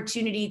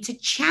opportunity to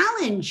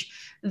challenge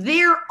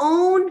their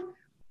own,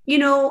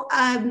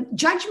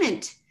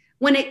 judgment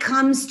when it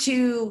comes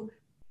to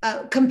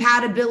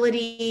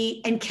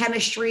compatibility and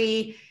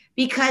chemistry.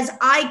 because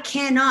I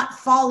cannot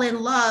fall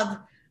in love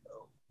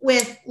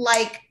with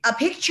like a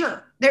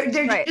picture.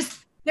 Right.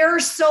 There are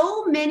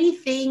so many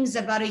things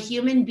about a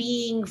human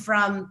being,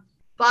 from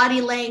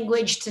body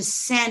language to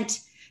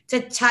scent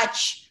to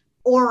touch,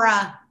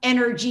 aura,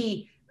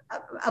 energy,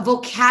 a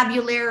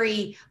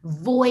vocabulary,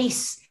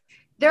 voice.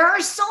 There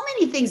are so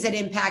many things that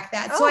impact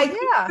that. So I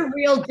think it's a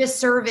real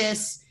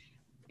disservice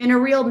and a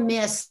real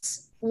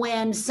miss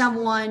when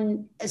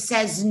someone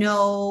says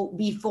no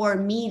before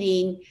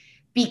meeting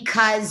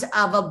because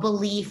of a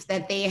belief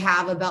that they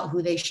have about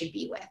who they should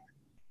be with.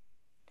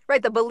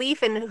 Right. The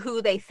belief in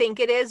who they think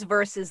it is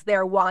versus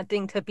their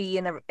wanting to be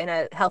in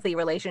a healthy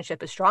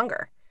relationship is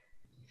stronger.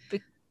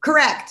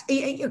 Correct.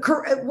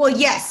 Well,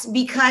 yes,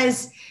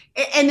 because,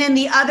 and then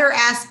the other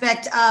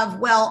aspect of,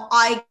 well,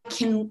 I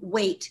can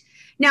wait.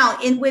 Now,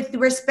 with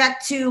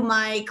respect to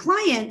my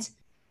client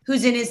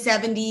who's in his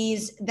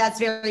 70s, that's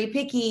very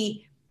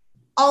picky.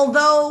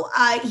 Although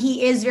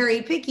he is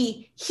very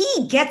picky,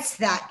 he gets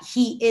that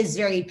he is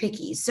very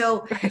picky.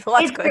 So well,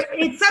 that's good.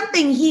 It's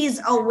something he's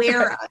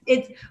aware of.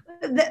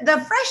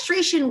 The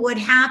frustration would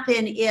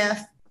happen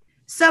if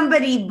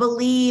somebody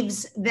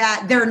believes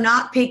that they're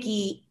not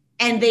picky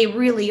and they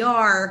really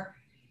are,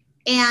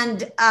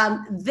 and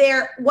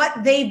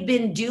what they've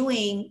been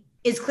doing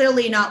is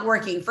clearly not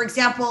working. For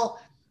example,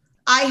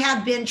 I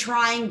have been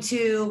trying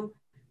to,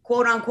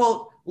 quote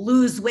unquote,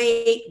 lose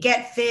weight,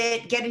 get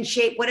fit, get in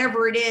shape,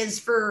 whatever it is,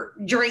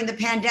 during the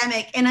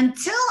pandemic. And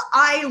until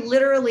I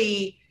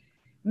literally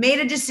made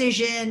a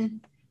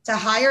decision to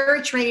hire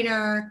a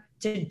trainer,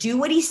 to do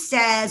what he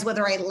says,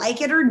 whether I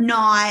like it or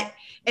not,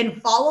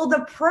 and follow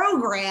the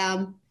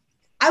program,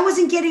 I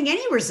wasn't getting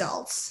any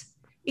results.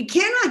 You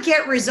cannot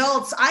get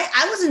results.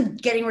 I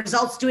wasn't getting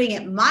results doing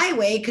it my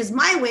way, because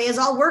my way is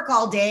I'll work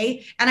all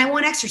day and I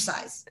won't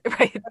exercise.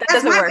 Right. That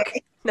doesn't work.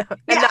 No.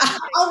 Yeah,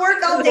 I'll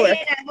work all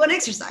day and I won't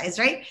exercise,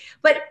 right?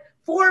 But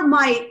for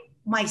my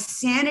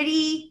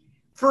sanity,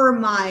 for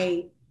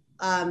my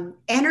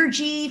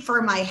energy,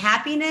 for my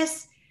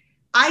happiness,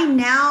 I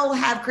now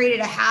have created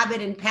a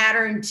habit and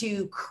pattern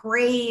to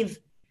crave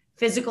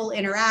physical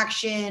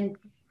interaction,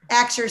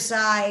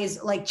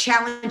 exercise, like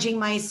challenging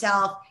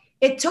myself.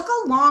 It took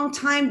a long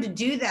time to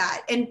do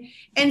that.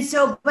 And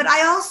so, but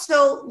I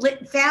also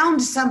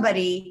found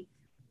somebody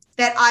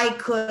that I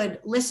could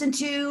listen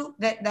to,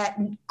 that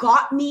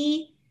got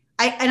me.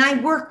 I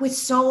work with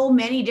so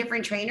many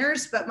different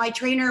trainers, but my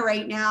trainer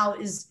right now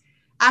is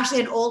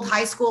actually an old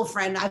high school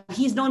friend.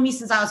 He's known me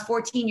since I was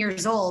 14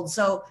 years old.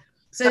 So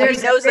he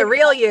knows the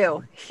real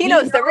you. He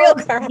knows the real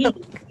Carmen.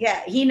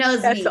 He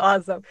knows That's me. That's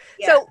awesome.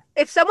 Yeah. So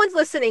if someone's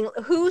listening,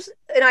 who's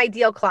an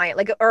ideal client?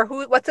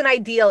 What's an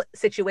ideal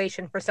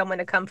situation for someone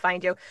to come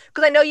find you?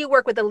 Because I know you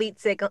work with elite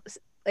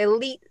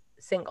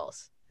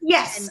singles.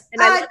 Yes.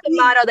 And I love the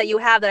motto that you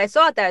have that I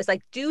saw that is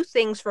like, do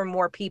things for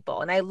more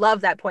people. And I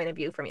love that point of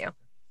view from you.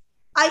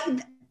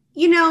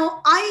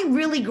 I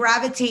really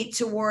gravitate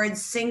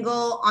towards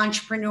single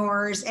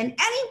entrepreneurs and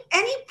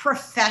any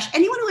profession,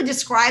 anyone who would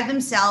describe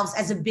themselves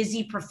as a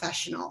busy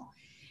professional.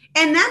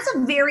 And that's a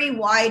very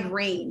wide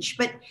range.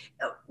 But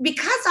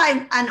because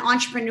I'm an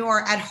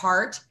entrepreneur at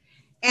heart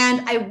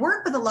and I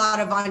work with a lot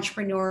of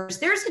entrepreneurs,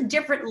 there's a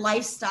different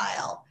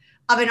lifestyle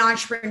of an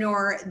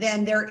entrepreneur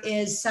than there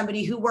is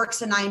somebody who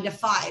works a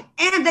 9-to-5.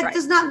 And that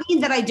does not mean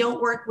that I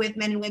don't work with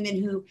men and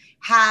women who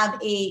have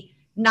a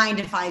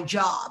 9-to-5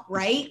 job,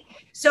 right?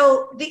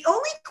 So the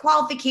only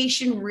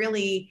qualification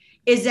really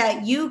is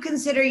that you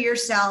consider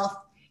yourself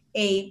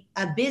a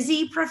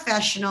busy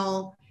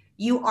professional.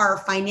 You are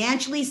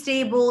financially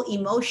stable,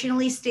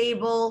 emotionally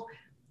stable.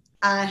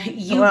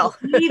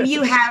 Believe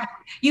you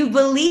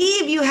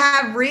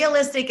have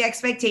realistic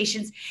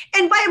expectations.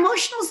 And by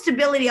emotional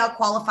stability, I'll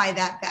qualify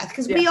that, Beth,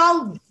 because we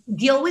all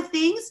deal with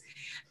things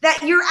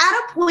that you're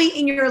at a point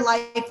in your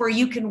life where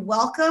you can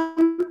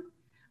welcome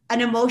an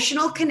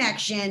emotional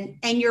connection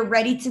and you're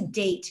ready to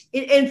date.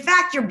 In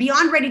fact, you're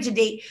beyond ready to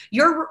date.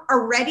 You're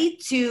ready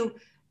to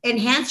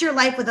enhance your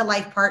life with a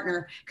life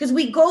partner, because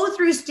we go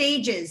through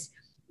stages.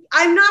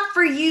 I'm not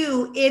for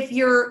you if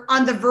you're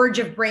on the verge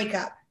of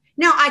breakup.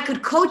 Now, I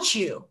could coach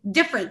you,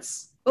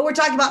 difference, but we're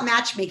talking about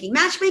matchmaking.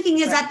 Matchmaking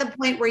is at the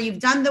point where you've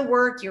done the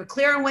work, you're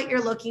clear on what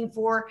you're looking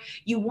for,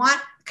 you want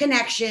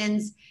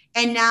connections,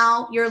 and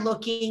now you're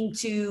looking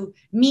to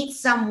meet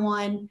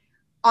someone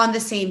on the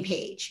same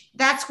page.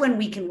 That's when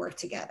we can work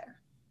together.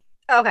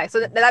 Okay,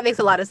 so that makes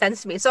a lot of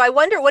sense to me. So I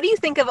wonder, what do you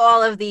think of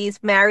all of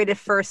these married at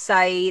first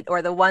sight,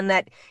 or the one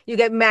that you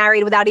get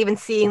married without even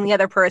seeing the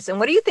other person?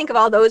 What do you think of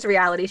all those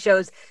reality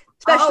shows,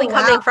 especially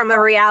coming from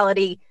a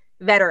reality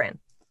veteran?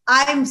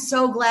 I'm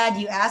so glad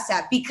you asked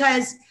that,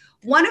 because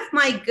one of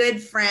my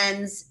good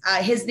friends,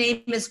 his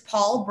name is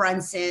Paul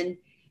Brunson.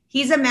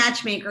 He's a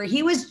matchmaker.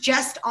 He was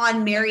just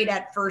on Married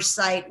at First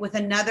Sight with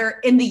another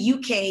in the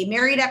UK.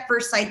 Married at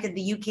First Sight did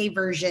the UK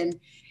version.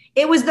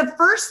 It was the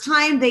first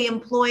time they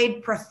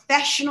employed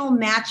professional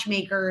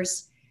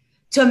matchmakers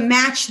to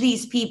match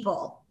these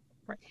people.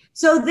 Right.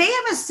 So they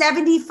have a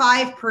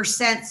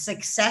 75%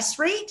 success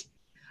rate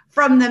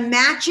from the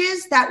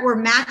matches that were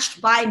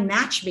matched by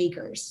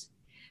matchmakers.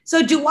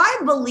 So do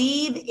I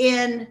believe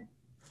in,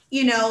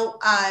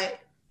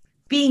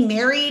 being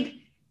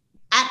married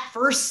at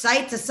first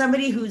sight to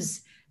somebody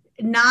who's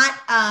not,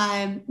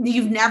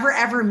 you've never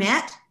ever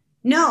met?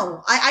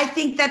 No, I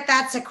think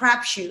that's a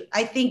crapshoot.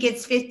 I think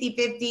it's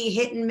 50-50,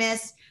 hit and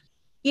miss.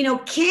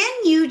 Can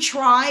you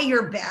try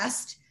your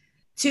best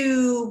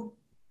to,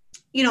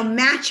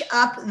 match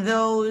up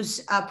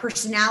those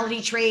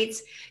personality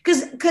traits?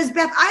 Because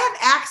Beth, I have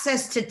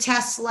access to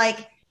tests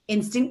like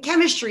instant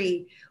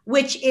chemistry,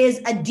 which is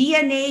a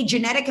DNA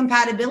genetic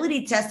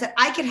compatibility test that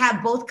I could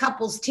have both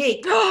couples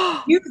take.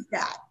 Use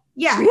that.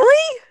 Yeah.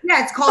 Really?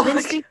 Yeah, it's called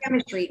instant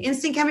chemistry.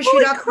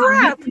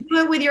 Instantchemistry.com. You can do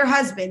it with your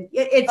husband.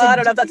 I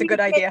don't know if that's a good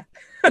idea.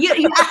 No,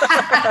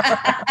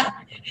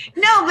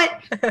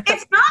 but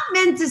it's not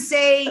meant to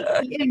say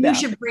you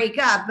should break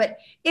up, but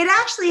it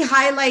actually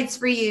highlights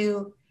for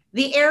you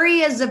the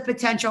areas of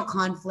potential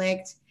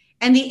conflict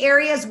and the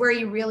areas where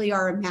you really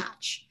are a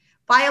match.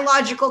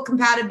 Biological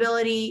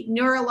compatibility,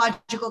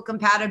 neurological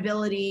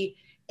compatibility,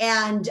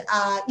 and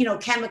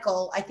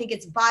chemical. I think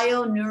it's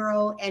bio,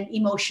 neuro, and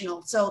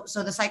emotional. So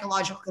the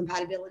psychological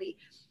compatibility.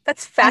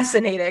 That's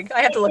fascinating.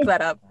 I have to look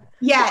that up.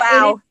 Yeah.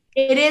 Wow.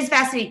 It is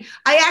fascinating.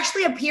 I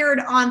actually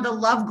appeared on the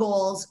Love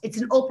Goals. It's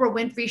an Oprah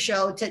Winfrey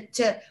show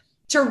to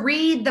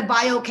read the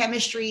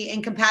biochemistry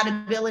and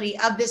compatibility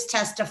of this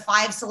test to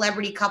 5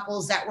 celebrity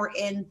couples that were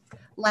in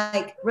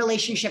like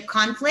relationship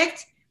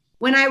conflict.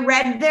 When I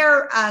read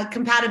their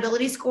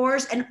compatibility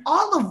scores, and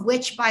all of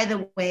which, by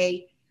the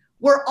way,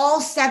 were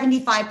all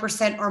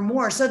 75% or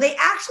more. So they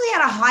actually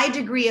had a high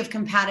degree of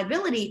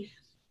compatibility.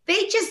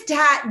 They just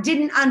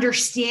didn't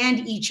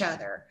understand each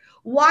other.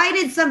 Why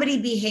did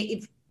somebody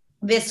behave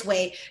this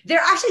way? They're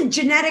actually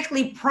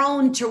genetically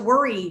prone to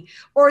worry,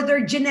 or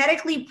they're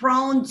genetically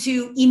prone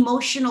to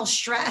emotional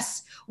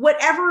stress,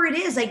 whatever it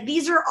is. Like,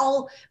 these are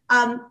all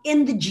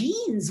in the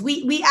genes.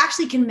 We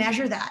actually can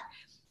measure that.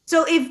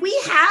 So if we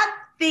have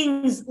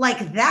things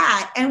like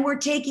that, and we're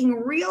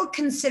taking real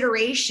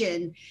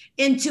consideration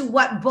into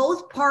what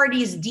both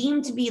parties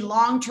deem to be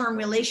long-term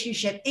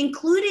relationship,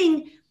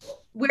 including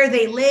where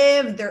they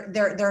live,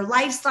 their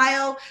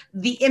lifestyle,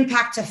 the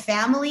impact to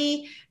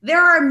family,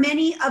 there are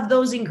many of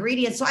those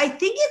ingredients. So I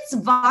think it's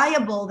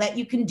viable that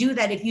you can do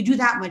that if you do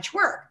that much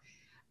work.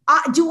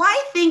 Do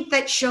I think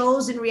that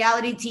shows in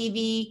reality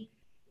TV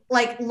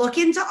like look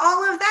into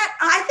all of that?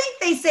 I think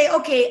they say,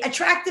 okay,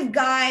 attractive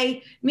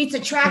guy meets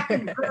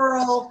attractive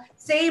girl,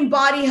 same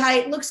body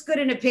height, looks good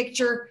in a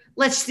picture.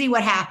 Let's see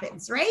what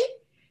happens, right?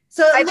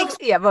 So I think,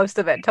 most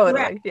of it, totally,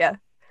 correct. Yeah.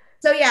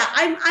 So yeah,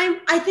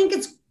 I think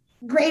it's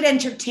great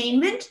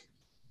entertainment,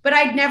 but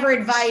I'd never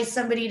advise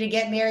somebody to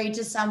get married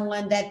to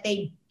someone that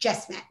they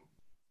just met.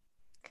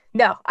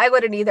 No, I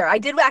wouldn't either. I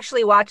did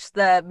actually watch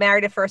the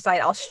Married at First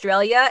Sight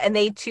Australia, and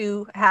they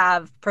too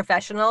have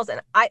professionals. And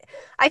I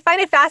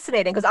find it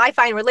fascinating because I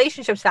find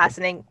relationships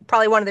fascinating.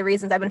 Probably one of the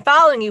reasons I've been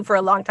following you for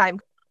a long time.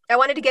 I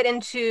wanted to get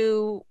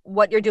into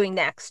what you're doing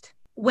next.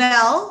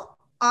 Well,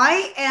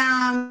 I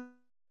am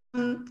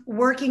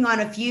working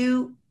on a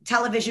few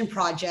television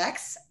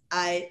projects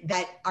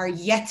that are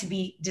yet to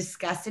be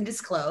discussed and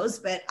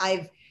disclosed, but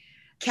I've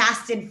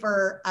casted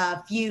for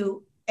a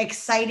few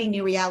exciting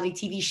new reality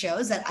TV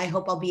shows that I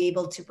hope I'll be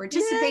able to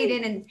participate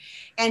in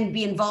and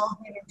be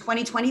involved in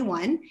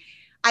 2021.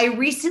 I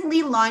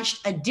recently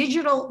launched a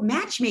digital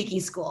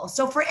matchmaking school.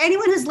 So for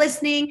anyone who's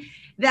listening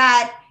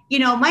that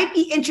might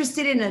be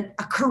interested in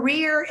a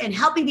career in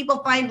helping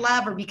people find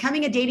love or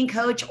becoming a dating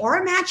coach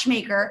or a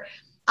matchmaker,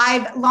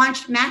 I've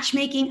launched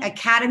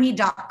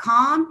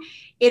matchmakingacademy.com.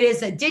 It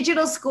is a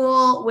digital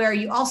school where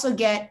you also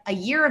get a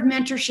year of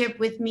mentorship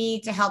with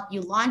me to help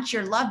you launch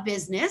your love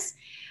business.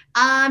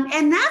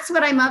 And that's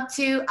what I'm up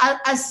to,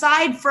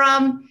 aside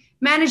from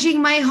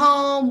managing my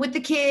home with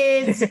the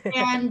kids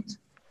and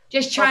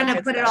just trying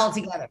to put it all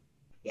together.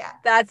 Yeah.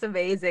 That's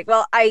amazing.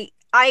 Well, I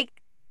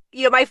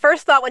my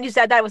first thought when you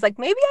said that was like,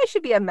 maybe I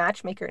should be a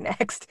matchmaker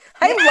next.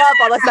 I love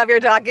all the stuff you're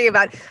talking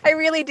about. I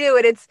really do.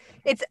 And it's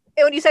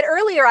when you said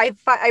earlier, it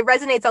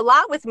resonates a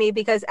lot with me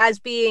because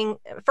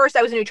first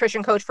I was a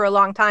nutrition coach for a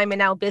long time and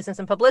now business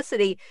and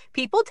publicity,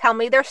 people tell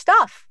me their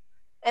stuff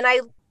and I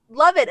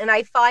love it. And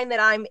I find that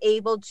I'm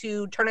able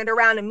to turn it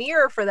around and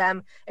mirror for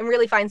them and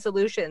really find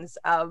solutions.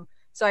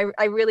 So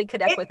I really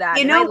connect with that.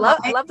 And I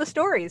love the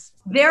stories.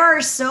 There are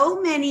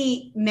so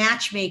many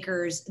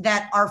matchmakers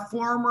that are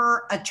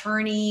former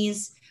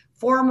attorneys,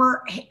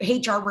 former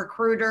HR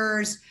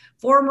recruiters,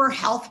 former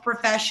health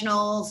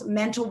professionals,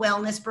 mental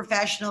wellness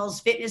professionals,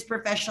 fitness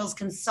professionals,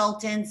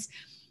 consultants.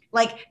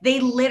 Like, they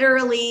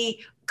literally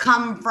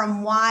come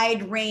from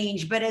wide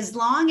range. But as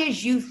long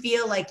as you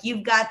feel like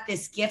you've got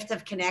this gift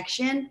of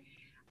connection,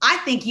 I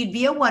think you'd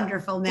be a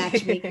wonderful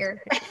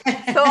matchmaker.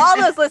 So all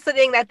those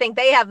listening that think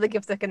they have the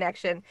gift of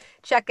connection,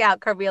 check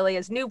out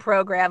Carmelia's new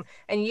program.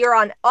 And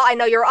I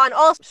know you're on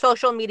all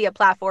social media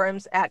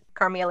platforms at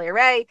Carmelia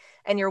Ray,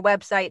 and your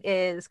website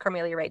is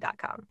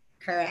carmeliaray.com.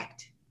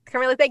 Correct.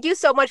 Carmelia, thank you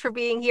so much for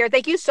being here.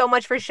 Thank you so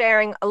much for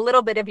sharing a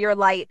little bit of your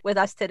light with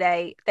us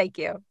today. Thank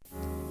you.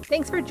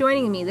 Thanks for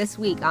joining me this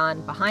week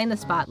on Behind the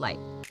Spotlight.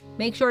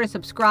 Make sure to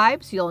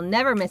subscribe so you'll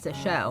never miss a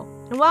show.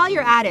 And while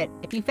you're at it,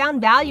 if you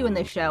found value in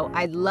the show,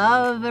 I'd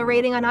love a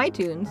rating on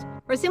iTunes,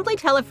 or simply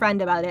tell a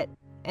friend about it,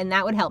 and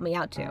that would help me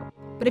out too.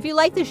 But if you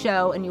like the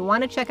show and you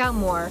want to check out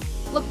more,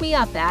 look me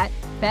up at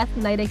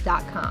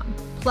bethneidig.com.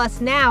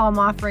 Plus now I'm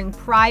offering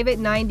private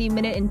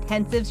 90-minute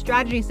intensive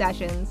strategy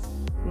sessions.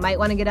 You might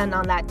want to get in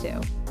on that too.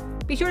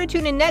 Be sure to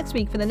tune in next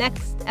week for the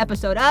next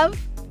episode of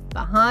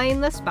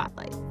Behind the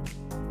Spotlight.